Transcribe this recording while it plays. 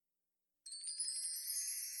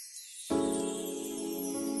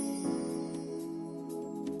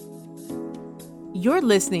You're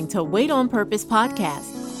listening to Wait on Purpose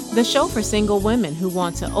podcast, the show for single women who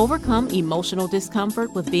want to overcome emotional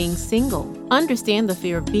discomfort with being single, understand the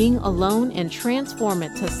fear of being alone, and transform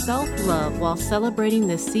it to self-love while celebrating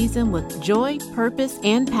this season with joy, purpose,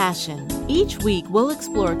 and passion. Each week, we'll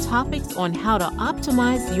explore topics on how to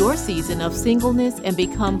optimize your season of singleness and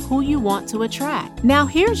become who you want to attract. Now,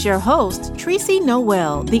 here's your host, Tracy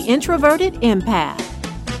Noel, the introverted empath.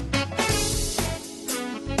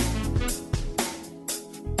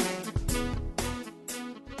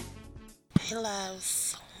 Hey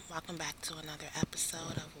loves, welcome back to another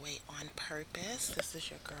episode of Wait on Purpose. This is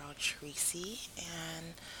your girl Tracy,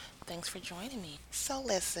 and thanks for joining me. So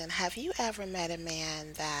listen, have you ever met a man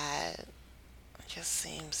that just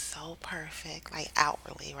seems so perfect, like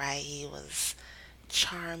outwardly, right? He was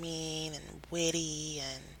charming and witty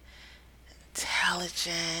and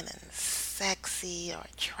intelligent and sexy or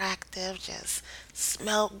attractive, just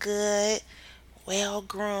smelled good, well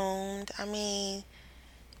groomed.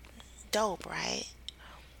 Dope, right?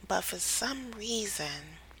 But for some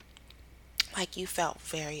reason, like you felt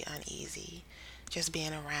very uneasy just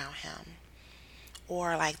being around him,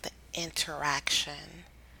 or like the interaction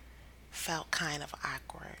felt kind of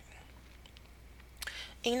awkward.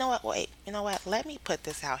 And you know what? Wait, you know what? Let me put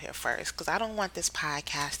this out here first because I don't want this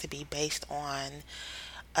podcast to be based on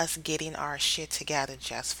us getting our shit together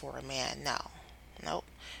just for a man. No, nope.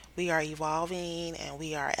 We are evolving and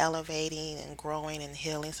we are elevating and growing and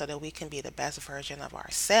healing so that we can be the best version of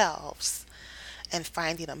ourselves. And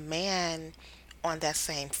finding a man on that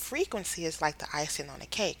same frequency is like the icing on the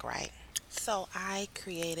cake, right? So I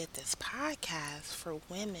created this podcast for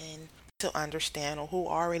women to understand, or who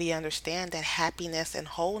already understand, that happiness and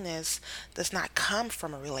wholeness does not come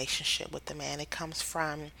from a relationship with the man. It comes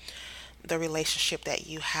from the relationship that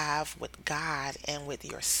you have with God and with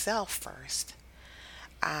yourself first.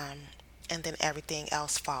 Um, and then everything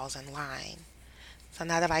else falls in line. So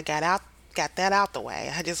now that I got that out the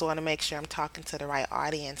way, I just want to make sure I'm talking to the right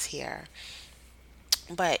audience here.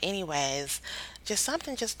 But anyways, just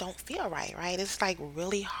something just don't feel right, right? It's like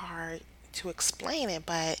really hard to explain it,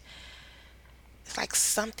 but it's like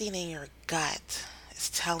something in your gut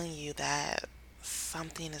is telling you that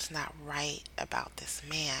something is not right about this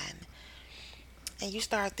man. And you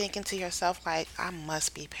start thinking to yourself like, I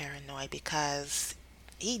must be paranoid because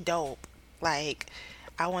he dope. Like,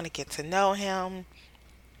 I want to get to know him.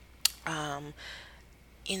 Um,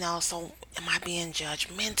 so am I being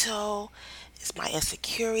judgmental? Is my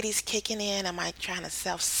insecurities kicking in? Am I trying to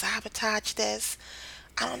self sabotage this?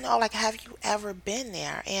 I don't know. Like, have you ever been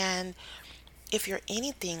there? And if you're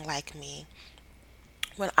anything like me,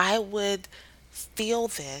 when I would feel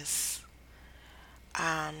this,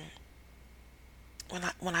 um,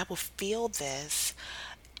 when I would feel this,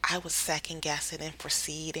 I would second guess it and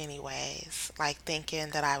proceed anyways, like thinking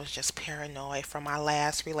that I was just paranoid from my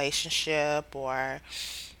last relationship or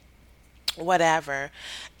whatever.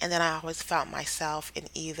 And then I always felt myself in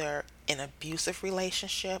either an abusive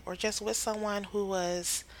relationship or just with someone who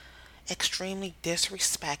was extremely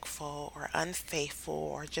disrespectful or unfaithful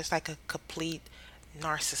or just like a complete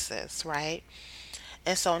narcissist, right?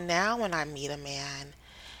 And so now when I meet a man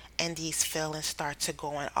and these feelings start to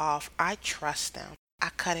going off, I trust them. I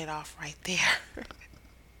cut it off right there.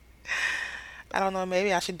 I don't know,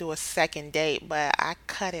 maybe I should do a second date, but I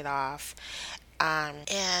cut it off.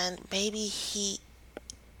 And maybe he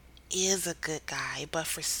is a good guy, but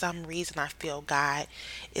for some reason I feel God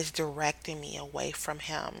is directing me away from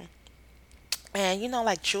him. And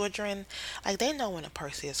like children, like they know when a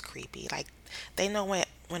person is creepy. Like they know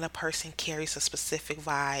when a person carries a specific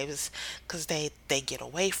vibes because they get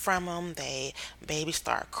away from them. They babies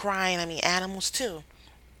start crying. I mean, animals too.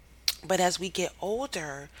 But as we get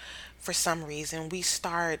older, for some reason, we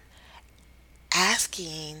start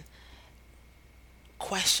asking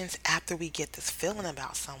questions after we get this feeling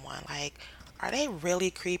about someone. Like, are they really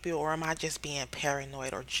creepy or am I just being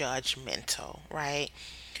paranoid or judgmental, right?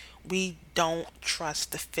 We don't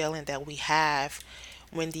trust the feeling that we have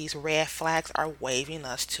when these red flags are waving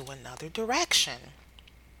us to another direction,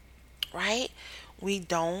 right? We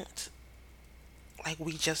don't,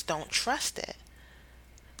 we just don't trust it.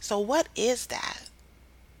 So, what is that?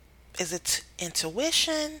 Is it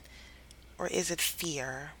intuition or is it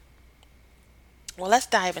fear? Well, let's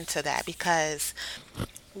dive into that because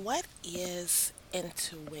what is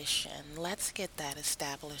intuition? Let's get that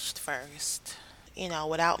established first.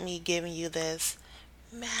 Without me giving you this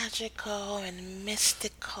magical and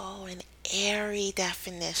mystical and airy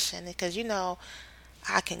definition, because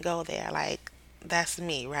I can go there. Like, that's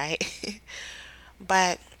me, right?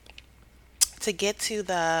 But to get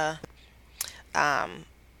to um,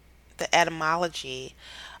 the etymology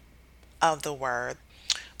of the word,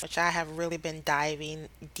 which I have really been diving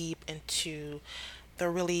deep into the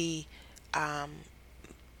really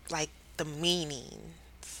like the meaning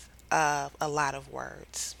of a lot of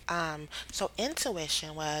words. So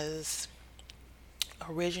intuition was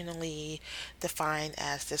originally defined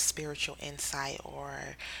as the spiritual insight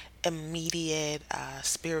or immediate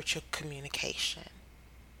spiritual communication.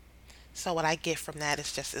 So what I get from that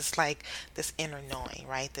is just it's like this inner knowing,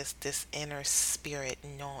 right? This inner spirit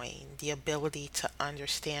knowing, the ability to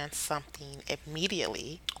understand something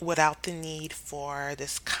immediately without the need for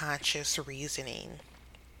this conscious reasoning.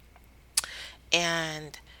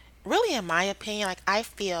 And really in my opinion, like I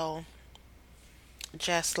feel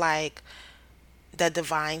just like the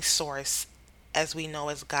divine source as we know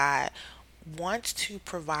as God wants to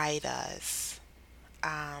provide us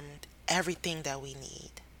um, everything that we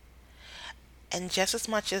need. And just as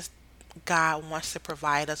much as God wants to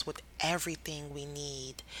provide us with everything we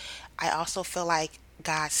need, I also feel like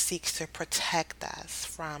God seeks to protect us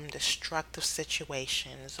from destructive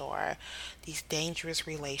situations or these dangerous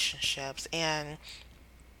relationships. And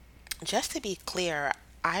just to be clear,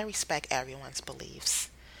 I respect everyone's beliefs.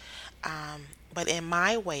 But in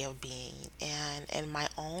my way of being and in my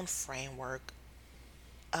own framework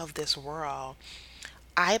of this world,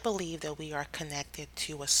 I believe that we are connected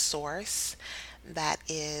to a source that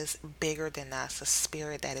is bigger than us, a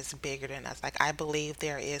spirit that is bigger than us. Like, I believe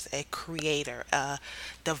there is a creator, a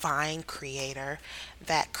divine creator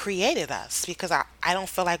that created us because I don't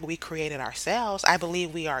feel like we created ourselves. I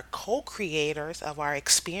believe we are co creators of our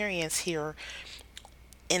experience here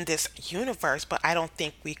in this universe, but I don't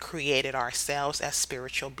think we created ourselves as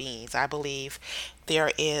spiritual beings. I believe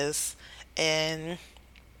there is an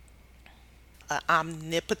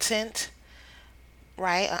omnipotent,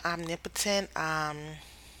 right? An omnipotent,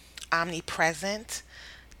 omnipresent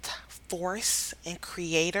force and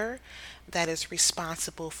creator that is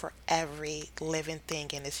responsible for every living thing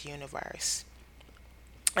in this universe.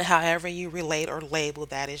 And however you relate or label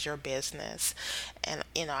that is your business. And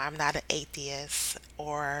I'm not an atheist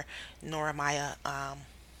or nor am I a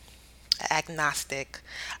agnostic.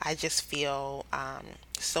 I just feel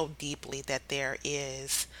so deeply that there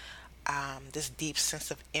is this deep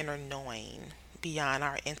sense of inner knowing beyond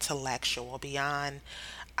our intellectual, beyond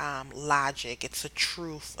logic. It's a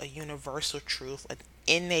truth, a universal truth, an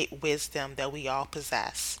innate wisdom that we all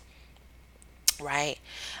possess, right?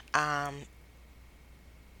 Um,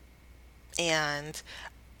 and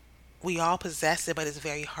we all possess it, but it's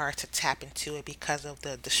very hard to tap into it because of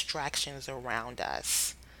the distractions around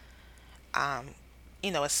us. Um,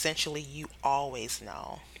 Essentially, you always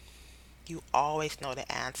know. You always know the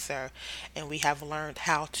answer, and we have learned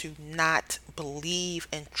how to not believe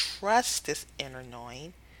and trust this inner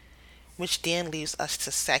knowing, which then leaves us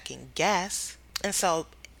to second guess. And so,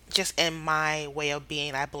 just in my way of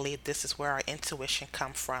being, I believe this is where our intuition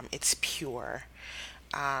comes from. It's pure,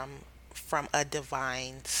 from a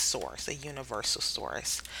divine source, a universal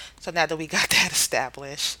source. So now that we got that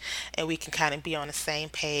established, and we can kind of be on the same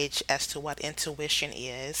page as to what intuition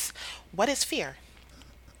is, what is fear?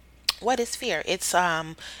 What is fear? It's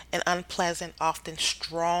an unpleasant, often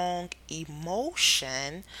strong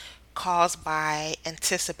emotion caused by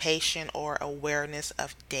anticipation or awareness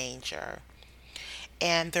of danger.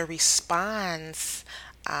 And the response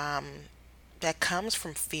um, that comes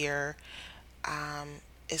from fear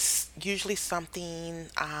is usually something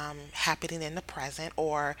happening in the present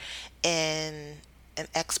or in an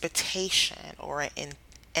expectation or an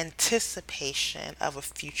anticipation of a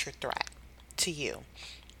future threat to you.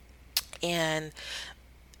 And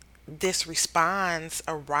this response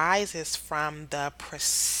arises from the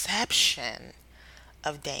perception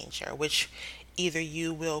of danger, which either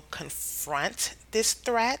you will confront this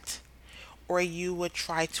threat or you would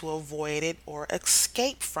try to avoid it or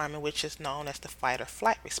escape from it, which is known as the fight or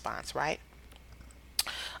flight response, right?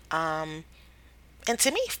 And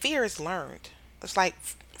to me, fear is learned. It's like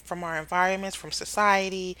from our environments, from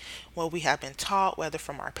society, what we have been taught, whether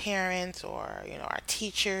from our parents or, our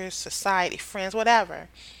teachers, society, friends, whatever.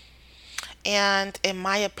 And in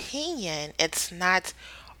my opinion, it's not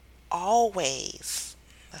always,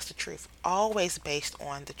 that's the truth, always based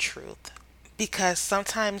on the truth. Because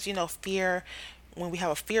sometimes, fear, when we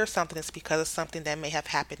have a fear of something, it's because of something that may have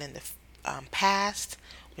happened in the past,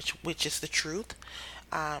 which is the truth.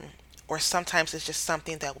 Um, or sometimes it's just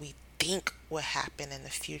something that we think will happen in the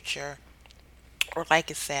future, or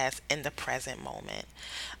like it says, in the present moment.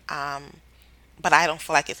 Um, but I don't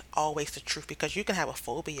feel like it's always the truth because you can have a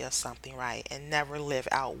phobia of something, right, and never live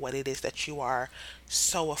out what it is that you are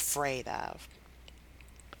so afraid of.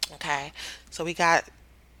 Okay, so we got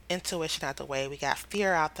intuition out the way, we got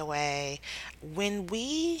fear out the way. When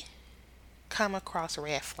we come across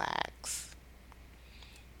red flags,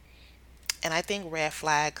 and I think red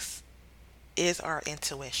flags is our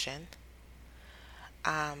intuition.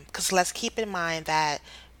 Because let's keep in mind that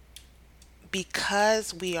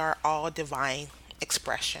because we are all divine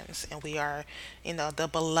expressions and we are, the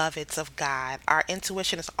beloveds of God, our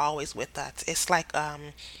intuition is always with us. It's like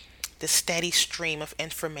the steady stream of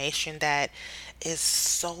information that is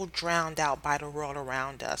so drowned out by the world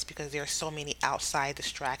around us because there are so many outside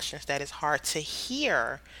distractions that it's hard to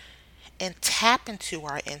hear and tap into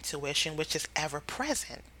our intuition, which is ever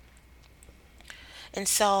present. And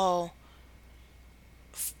so,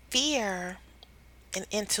 fear and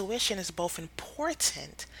intuition is both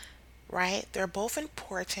important, right? They're both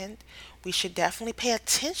important. We should definitely pay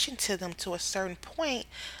attention to them to a certain point.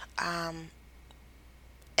 Um,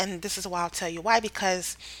 and this is why I'll tell you why,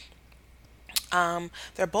 because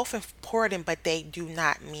they're both important, but they do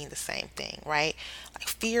not mean the same thing, right? Like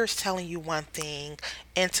fear is telling you one thing,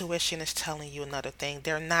 intuition is telling you another thing.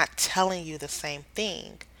 They're not telling you the same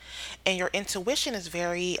thing. And your intuition is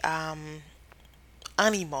very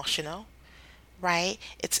unemotional, right?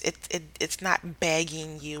 It's not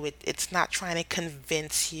begging you. It's not trying to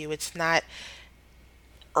convince you. It's not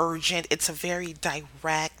urgent. It's a very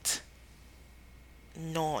direct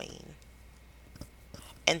knowing.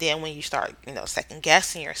 And then when you start, second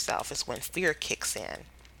guessing yourself is when fear kicks in.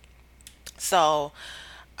 So,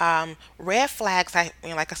 red flags, like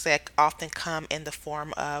I said, often come in the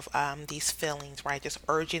form of these feelings, right? Just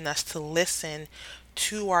urging us to listen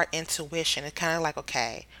to our intuition. It's kind of like,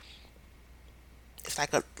 okay, it's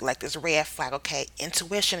like this red flag. Okay,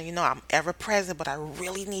 intuition. I'm ever present, but I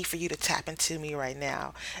really need for you to tap into me right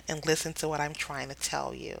now and listen to what I'm trying to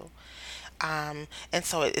tell you. And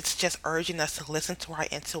so it's just urging us to listen to our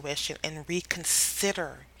intuition and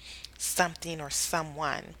reconsider something or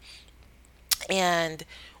someone. And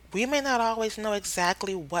we may not always know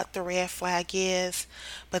exactly what the red flag is,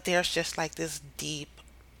 but there's just like this deep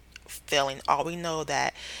feeling. All we know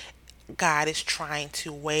that God is trying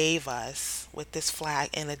to wave us with this flag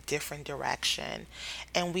in a different direction,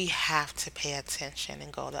 and we have to pay attention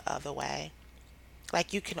and go the other way.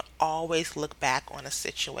 Like you can always look back on a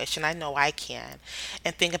situation. I know I can,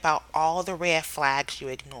 and think about all the red flags you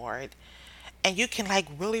ignored. And you can like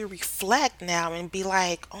really reflect now and be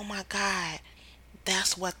like, oh my God,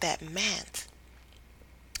 that's what that meant.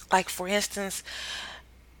 Like, for instance,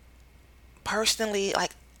 personally,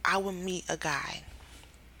 like I would meet a guy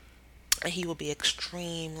and he would be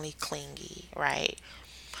extremely clingy, right?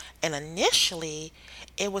 And initially,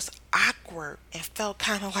 it was awkward and felt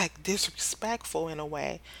kind of like disrespectful in a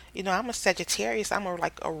way. I'm a Sagittarius. I'm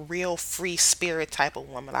like a real free spirit type of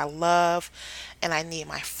woman. I love and I need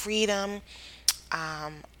my freedom.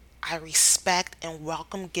 Um, I respect and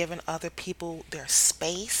welcome giving other people their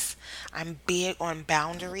space. I'm big on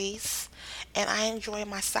boundaries and I enjoy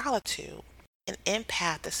my solitude. An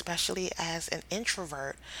empath, especially as an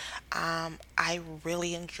introvert, I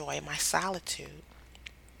really enjoy my solitude.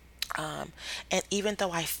 Um, and even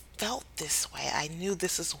though I felt this way, I knew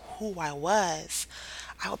this is who I was.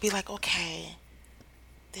 I would be like, okay,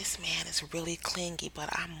 this man is really clingy, but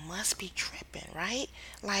I must be tripping, right?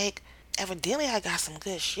 Like, evidently I got some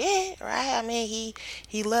good shit, right? I mean,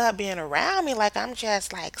 he loved being around me, like I'm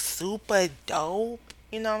just like super dope.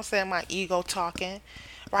 You know what I'm saying? My ego talking,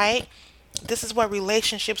 right? This is what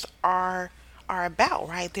relationships are about,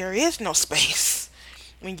 right? There is no space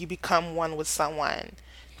when you become one with someone.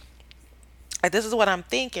 Like this is what I'm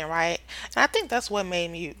thinking, right? And I think that's what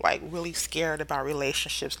made me like really scared about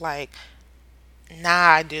relationships. Like,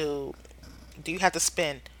 nah, dude, do you have to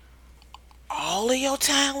spend all of your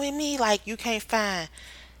time with me? Like you can't find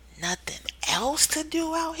nothing else to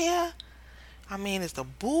do out here? I mean, is the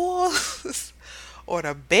Bulls or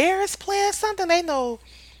the Bears playing something? Ain't no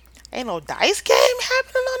dice game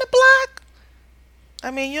happening on the block.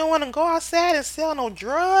 I mean, you don't want to go outside and sell no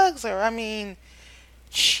drugs or I mean,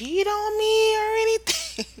 cheat on me or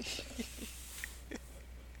anything.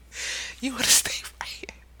 You want to stay right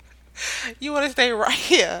here. You want to stay right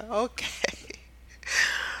here. Okay.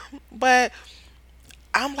 But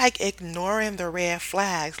I'm like ignoring the red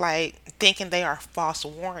flags, like thinking they are false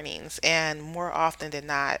warnings. And more often than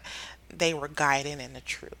not, they were guiding in the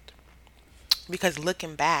truth. Because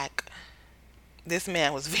looking back, this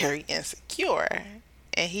man was very insecure.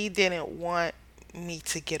 And he didn't want me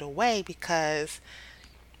to get away because,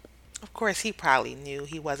 of course, he probably knew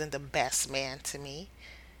he wasn't the best man to me.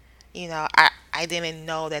 I didn't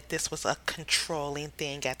know that this was a controlling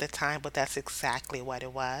thing at the time, but that's exactly what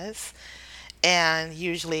it was. And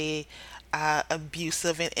usually,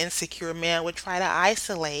 abusive and insecure man would try to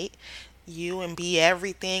isolate you and be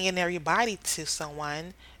everything and everybody to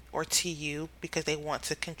someone or to you because they want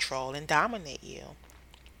to control and dominate you.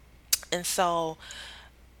 And so,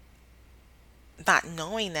 not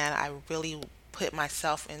knowing that, I really put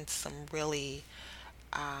myself in some really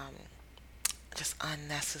just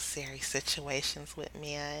unnecessary situations with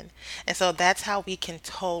men. And so that's how we can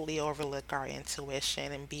totally overlook our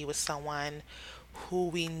intuition and be with someone who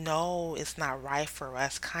we know is not right for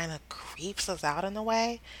us, kind of creeps us out in a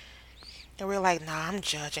way. And we're like, nah, I'm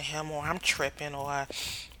judging him or I'm tripping or,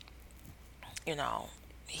 you know,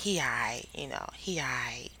 he I,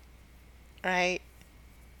 right?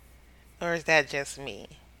 Or is that just me?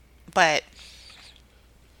 But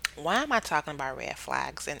why am I talking about red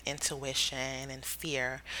flags and intuition and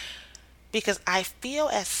fear? Because I feel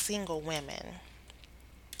as single women,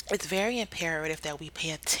 it's very imperative that we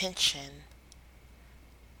pay attention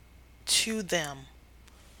to them.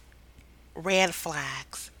 Red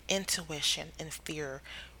flags, intuition, and fear.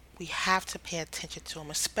 We have to pay attention to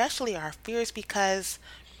them, especially our fears, because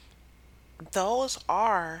those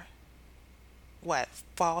are what?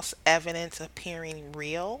 False evidence appearing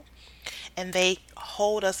real. And they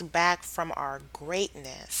hold us back from our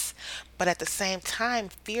greatness. But at the same time,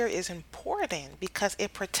 fear is important because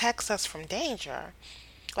it protects us from danger.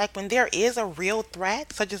 Like when there is a real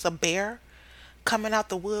threat, such as a bear coming out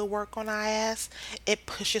the woodwork on our ass, it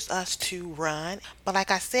pushes us to run. But like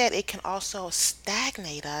I said, it can also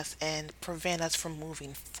stagnate us and prevent us from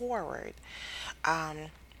moving forward.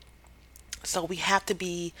 So we have to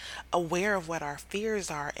be aware of what our fears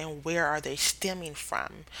are and where are they stemming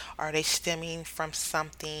from. Are they stemming from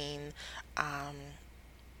something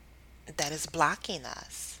that is blocking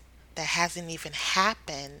us, that hasn't even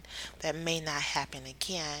happened, that may not happen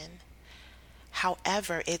again?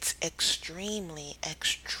 However, it's extremely,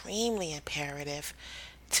 extremely imperative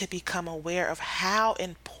to become aware of how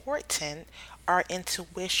important our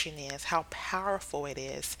intuition is, how powerful it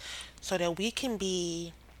is, so that we can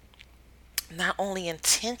be not only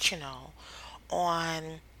intentional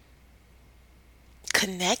on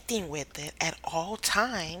connecting with it at all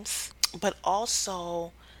times, but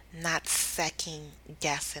also not second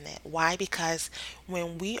guessing it. Why? Because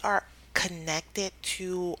when we are connected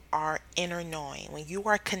to our inner knowing, when you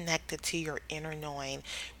are connected to your inner knowing,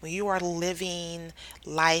 when you are living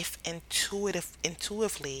life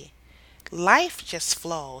intuitively, life just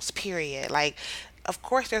flows, period. Like, of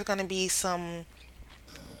course, there's going to be some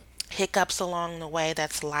hiccups along the way.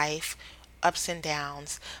 That's life, ups and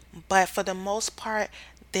downs. But for the most part,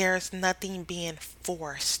 there's nothing being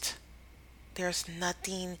forced. There's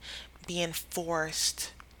nothing being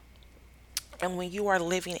forced. And when you are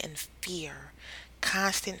living in fear,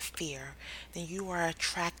 constant fear, then you are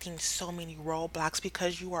attracting so many roadblocks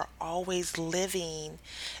because you are always living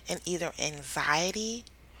in either anxiety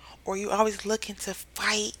or you're always looking to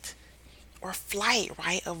fight or flight,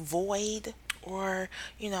 right? Avoid or,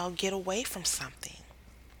 get away from something.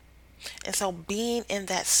 And so being in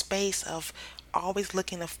that space of always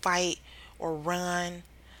looking to fight or run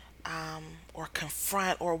or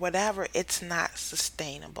confront or whatever, it's not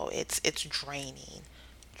sustainable. It's draining.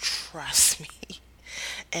 Trust me.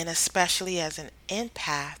 And especially as an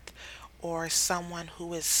empath or someone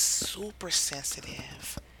who is super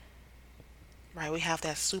sensitive, right? We have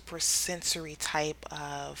that super sensory type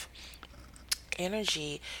of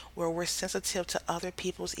energy where we're sensitive to other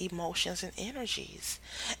people's emotions and energies.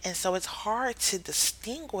 And so it's hard to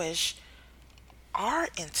distinguish our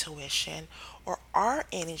intuition or our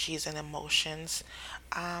energies and emotions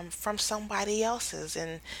from somebody else's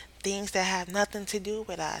and things that have nothing to do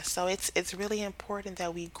with us. So it's really important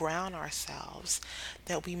that we ground ourselves,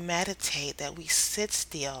 that we meditate, that we sit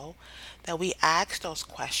still, that we ask those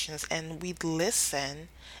questions and we listen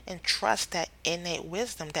and trust that innate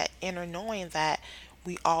wisdom, that inner knowing that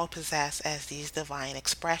we all possess as these divine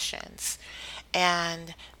expressions.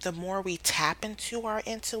 And the more we tap into our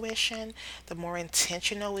intuition, the more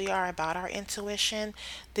intentional we are about our intuition,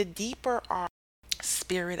 the deeper our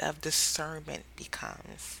spirit of discernment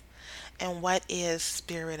becomes. And what is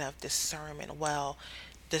spirit of discernment? Well,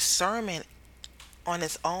 discernment on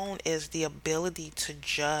its own is the ability to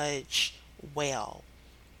judge well.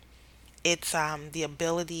 It's the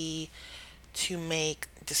ability to make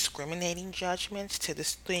discriminating judgments, to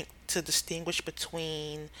distinguish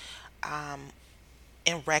between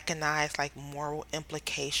and recognize like moral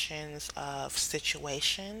implications of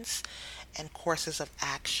situations and courses of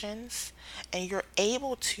actions, and you're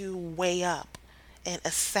able to weigh up and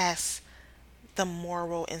assess the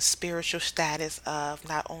moral and spiritual status of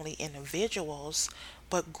not only individuals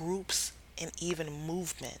but groups and even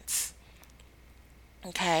movements.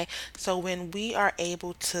 Okay, so when we are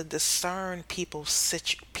able to discern people,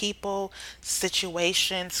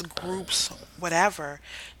 situations, groups, whatever,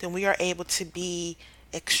 then we are able to be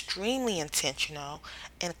extremely intentional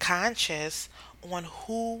and conscious on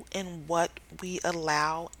who and what we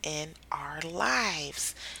allow in our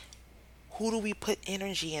lives. Who do we put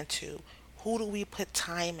energy into? Who do we put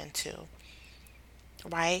time into?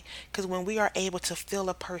 Right? Because when we are able to feel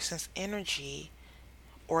a person's energy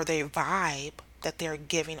or their vibe that they're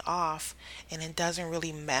giving off and it doesn't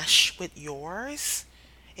really mesh with yours,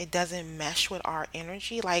 it doesn't mesh with our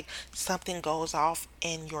energy, like something goes off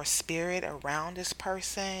in your spirit around this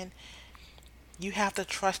person, you have to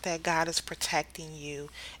trust that God is protecting you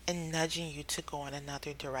and nudging you to go in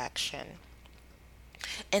another direction.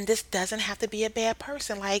 And this doesn't have to be a bad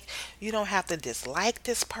person. Like, you don't have to dislike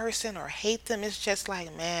this person or hate them. It's just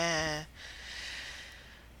like, man,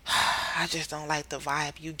 I just don't like the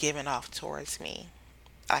vibe you giving off towards me.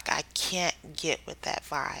 Like, I can't get with that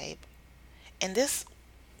vibe. And this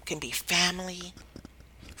can be family,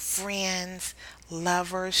 friends,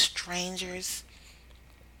 lovers, strangers,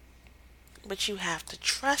 but you have to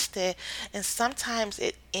trust it. And sometimes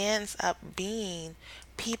it ends up being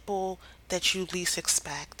people that you least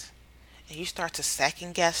expect. And you start to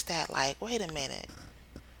second guess that, like, wait a minute,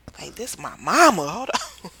 like, this my mama. Hold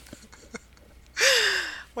on.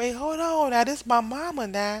 Wait, hold on. Now, this my mama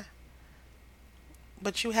now.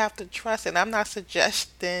 But you have to trust it. I'm not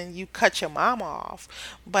suggesting you cut your mama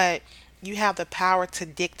off, but you have the power to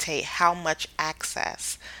dictate how much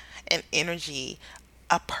access and energy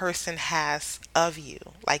a person has of you.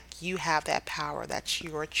 Like, you have that power. That's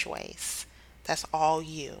your choice. That's all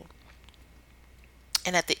you.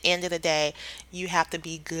 And at the end of the day, you have to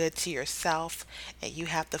be good to yourself and you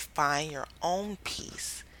have to find your own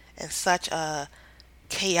peace in such a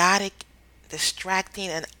chaotic, distracting,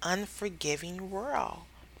 and unforgiving world,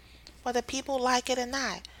 whether people like it or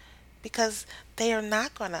not, because they are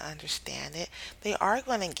not going to understand it. They are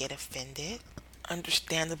going to get offended,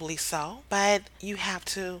 understandably so, but you have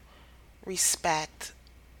to respect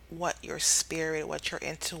what your spirit, what your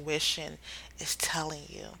intuition is telling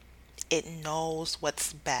you. It knows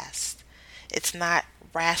what's best. It's not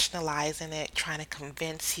rationalizing it, trying to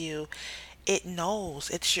convince you. It knows.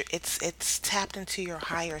 It's tapped into your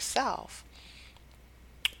higher self,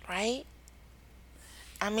 right?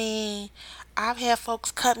 I mean, I've had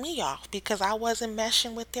folks cut me off because I wasn't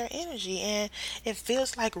meshing with their energy and it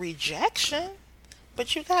feels like rejection,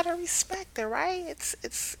 but you got to respect it, right?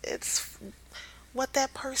 It's what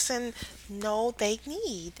that person know they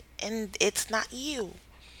need and it's not you.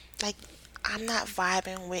 Like, I'm not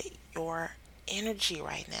vibing with your energy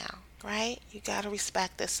right now, right? You got to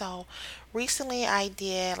respect it. So recently I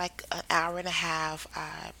did like an hour and a half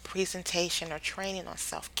presentation or training on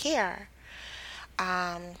self-care.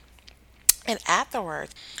 Um, and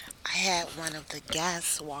afterwards, I had one of the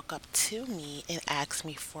guests walk up to me and ask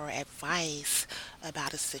me for advice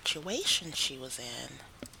about a situation she was in.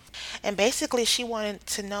 And basically, she wanted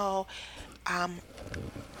to know um,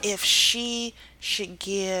 if she should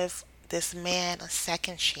give this man a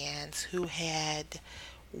second chance who had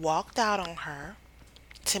walked out on her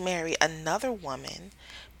to marry another woman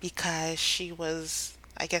because she was,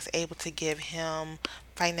 I guess, able to give him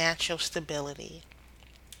financial stability.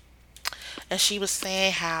 And she was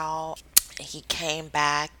saying how he came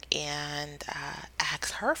back and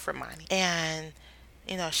asked her for money. And,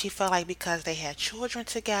 she felt like because they had children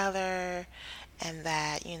together and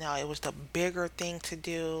that, it was the bigger thing to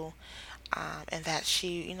do, and that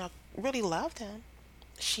she, really loved him.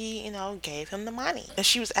 She, gave him the money. And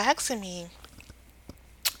she was asking me,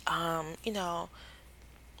 um, you know,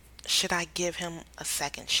 should I give him a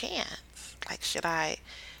second chance? Like, should I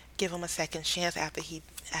give him a second chance after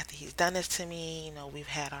he's done this to me? We've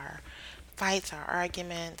had our fights, our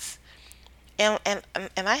arguments. And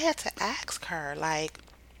I had to ask her, like,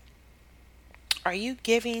 are you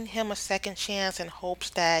giving him a second chance in hopes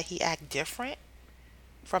that he act different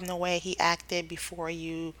from the way he acted before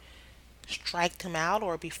you striked him out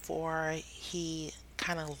or before he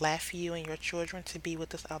kind of left you and your children to be with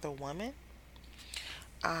this other woman?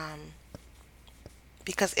 Um,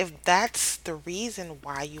 because if that's the reason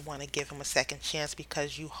why you want to give him a second chance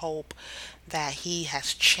because you hope that he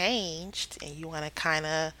has changed and you want to kind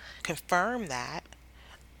of confirm that,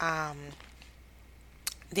 um,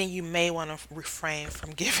 then you may want to refrain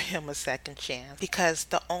from giving him a second chance. Because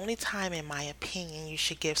the only time, in my opinion, you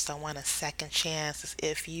should give someone a second chance is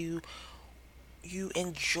if you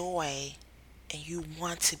enjoy and you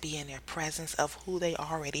want to be in their presence of who they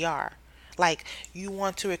already are. Like, you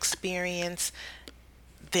want to experience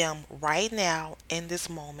them right now in this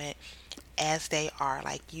moment as they are.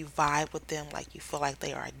 Like you vibe with them, like you feel like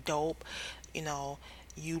they are dope. You know,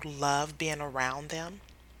 you love being around them.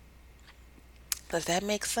 Does that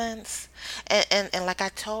make sense? And like I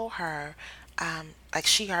told her, like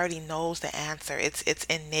she already knows the answer. It's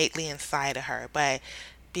innately inside of her, but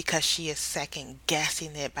because she is second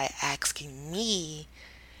guessing it by asking me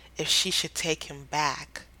if she should take him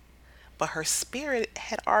back. But her spirit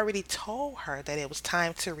had already told her that it was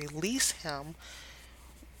time to release him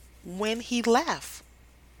when he left.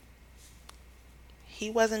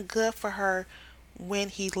 He wasn't good for her when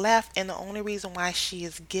he left, and the only reason why she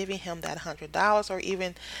is giving him that $100 or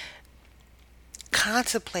even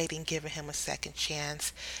contemplating giving him a second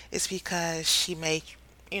chance is because she might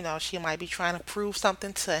be trying to prove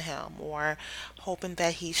something to him or hoping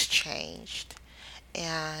that he's changed.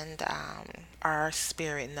 And our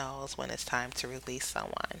spirit knows when it's time to release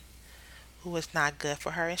someone who is not good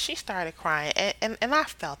for her. And she started crying, and I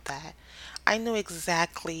felt that. I knew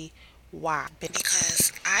exactly why.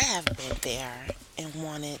 Because I have been there and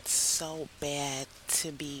wanted so bad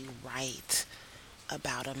to be right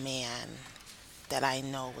about a man that I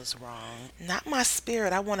know was wrong. Not my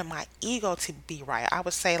spirit. I wanted my ego to be right. I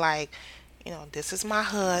would say, like, this is my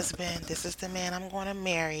husband. This is the man I'm going to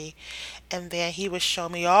marry. And then he would show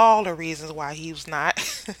me all the reasons why he was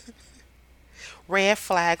not. Red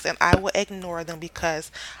flags, and I would ignore them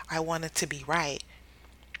because I wanted to be right.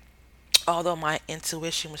 Although my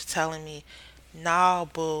intuition was telling me, "No,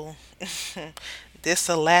 boo, this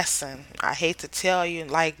a lesson. I hate to tell you,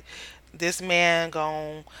 like this man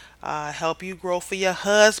gonna help you grow for your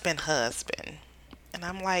husband." And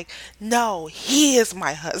I'm like, "No, he is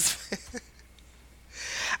my husband."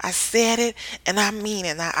 I said it, and I mean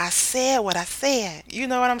it. I said what I said. You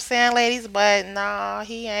know what I'm saying, ladies? But no,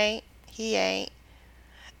 he ain't. He ain't.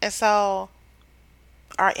 And so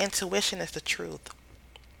our intuition is the truth.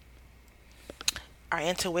 Our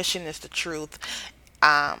intuition is the truth.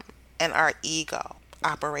 Um, and our ego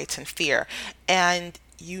operates in fear. And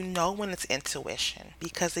you know when it's intuition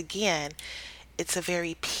because, again, it's a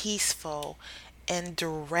very peaceful and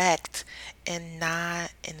direct and non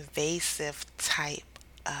invasive type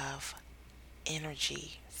of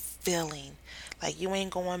energy, feeling. Like you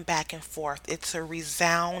ain't going back and forth. It's a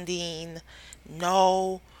resounding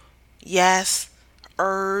no, yes,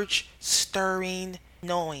 urge, stirring,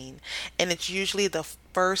 knowing. And it's usually the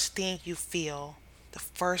first thing you feel, the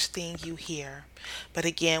first thing you hear. But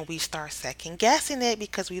again, we start second guessing it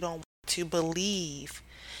because we don't want to believe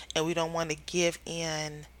and we don't want to give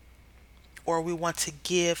in, or we want to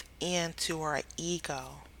give in to our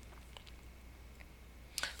ego.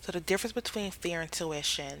 So the difference between fear and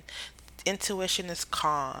intuition is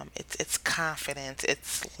calm, it's confident,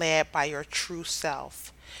 it's led by your true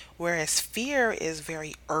self. Whereas fear is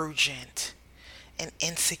very urgent and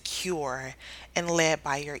insecure and led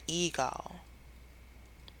by your ego.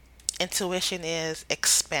 Intuition is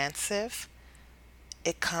expansive.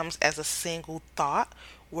 It comes as a single thought,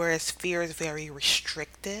 whereas fear is very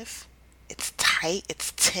restrictive. It's tight,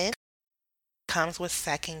 it's tense, comes with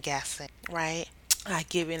second guessing, right? I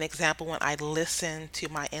give you an example when I listen to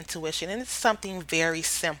my intuition, and it's something very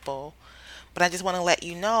simple, but I just want to let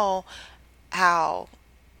you know how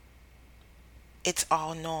it's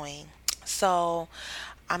all knowing. So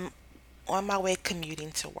I'm on my way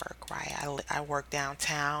commuting to work, right? I work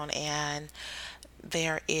downtown, and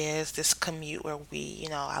there is this commute where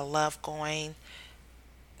I love going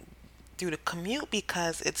through the commute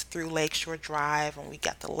because it's through Lakeshore Drive, and we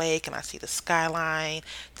got the lake, and I see the skyline.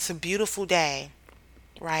 It's a beautiful day,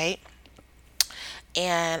 right?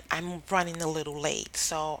 And I'm running a little late,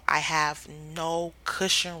 so I have no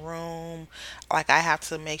cushion room. Like I have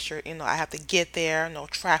to make sure, I have to get there, no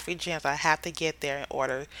traffic jams. I have to get there in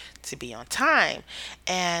order to be on time.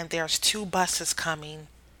 And there's two buses coming,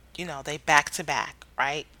 they back to back,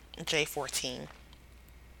 right? J14.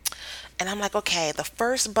 And I'm like, okay, the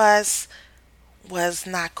first bus was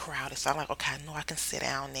not crowded. So I'm like, okay, I know I can sit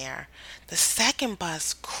down there. The second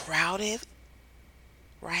bus crowded,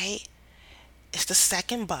 right? It's the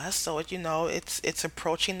second bus, so it's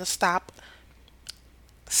approaching the stop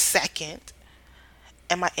second,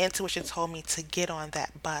 and my intuition told me to get on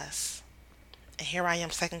that bus. And here I am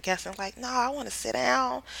second guessing, like, no, I want to sit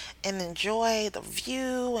down and enjoy the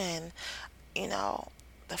view, and you know,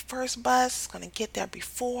 the first bus is gonna get there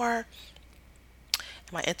before.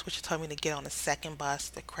 And my intuition told me to get on the second bus,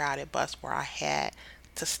 the crowded bus where I had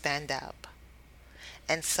to stand up.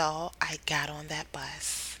 And so I got on that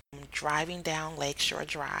bus. I'm driving down Lakeshore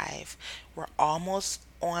Drive. We're almost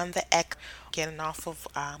on the getting off of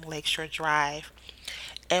Lakeshore Drive,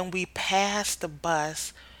 and we passed the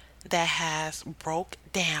bus that has broke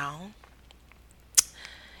down,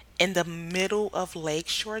 in the middle of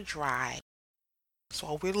Lakeshore Drive.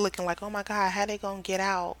 So we're looking like, oh my God, how they gonna get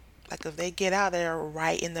out? Like if they get out, they're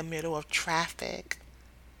right in the middle of traffic.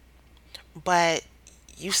 But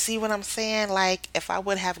you see what I'm saying? Like if I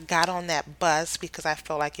would have got on that bus because I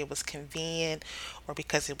felt like it was convenient or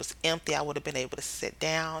because it was empty, I would have been able to sit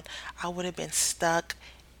down. I would have been stuck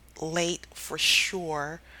late for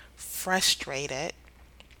sure, frustrated.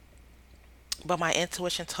 But my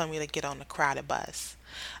intuition told me to get on the crowded bus.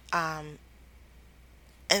 Um,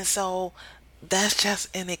 and so that's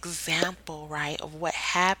just an example, right, of what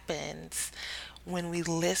happens when we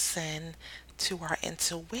listen to our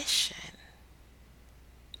intuition,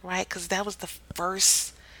 right? Because that was the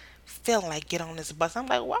first feeling like get on this bus. I'm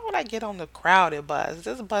like, why would I get on the crowded bus?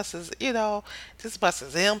 This bus is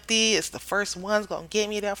empty. It's the first one's gonna get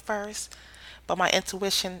me there first. But my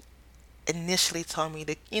intuition initially told me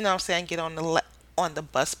to, what I'm saying, get on on the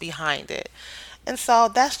bus behind it. And so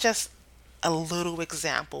that's just a little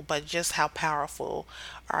example, but just how powerful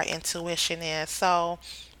our intuition is. So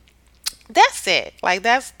that's it. Like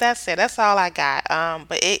that's it. That's all I got.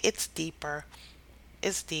 But it's deeper.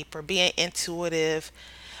 It's deeper. Being intuitive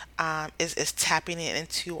is tapping it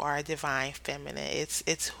into our divine feminine.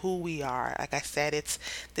 It's who we are. Like I said, it's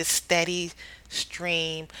this steady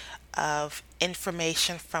stream of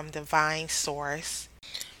information from divine source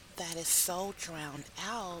that is so drowned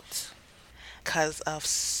out because of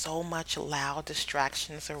so much loud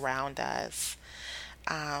distractions around us.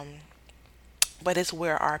 Um, but it's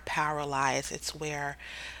where our power lies. It's where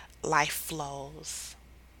life flows.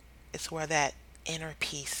 It's where that inner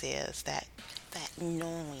peace is, that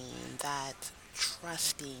knowing, that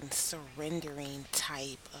trusting, surrendering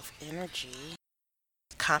type of energy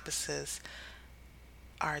encompasses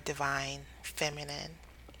our divine feminine.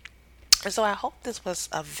 And so I hope this was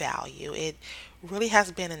of value. It really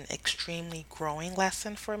has been an extremely growing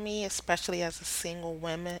lesson for me, especially as a single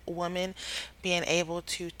woman being able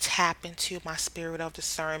to tap into my spirit of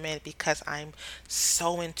discernment because I'm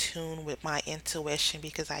so in tune with my intuition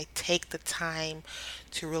because I take the time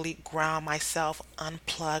to really ground myself,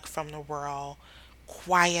 unplug from the world,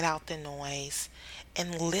 quiet out the noise,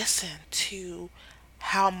 and listen to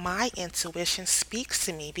how my intuition speaks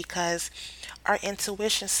to me because our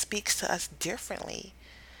intuition speaks to us differently,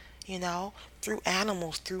 through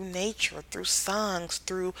animals, through nature, through songs,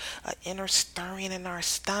 through an inner stirring in our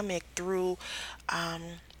stomach, through um,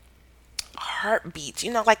 heartbeats,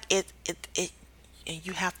 like and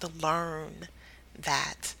you have to learn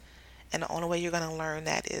that. And the only way you're going to learn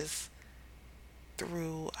that is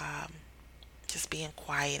through just being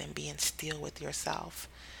quiet and being still with yourself.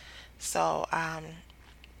 So,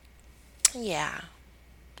 yeah,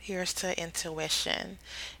 here's to intuition.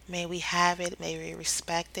 May we have it. May we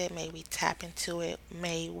respect it. May we tap into it.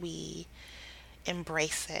 May we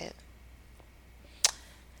embrace it.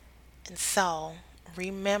 And so,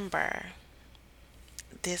 remember,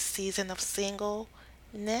 this season of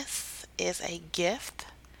singleness is a gift.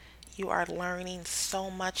 You are learning so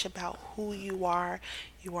much about who you are.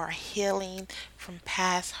 You are healing from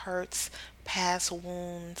past hurts, past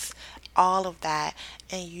wounds, all of that.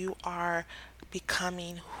 And you are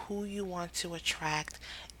becoming who you want to attract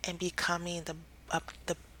and becoming the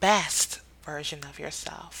best version of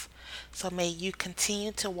yourself. So may you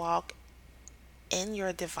continue to walk in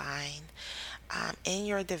your divine, in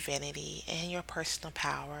your divinity, in your personal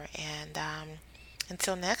power. And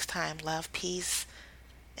until next time, love, peace,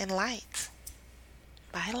 and light.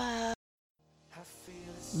 Bye, love.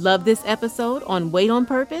 Love this episode on Wait on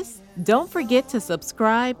Purpose? Don't forget to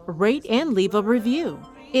subscribe, rate, and leave a review.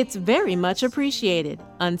 It's very much appreciated.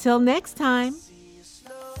 Until next time.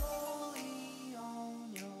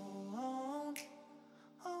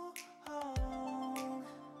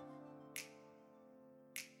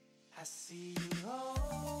 I see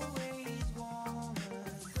you.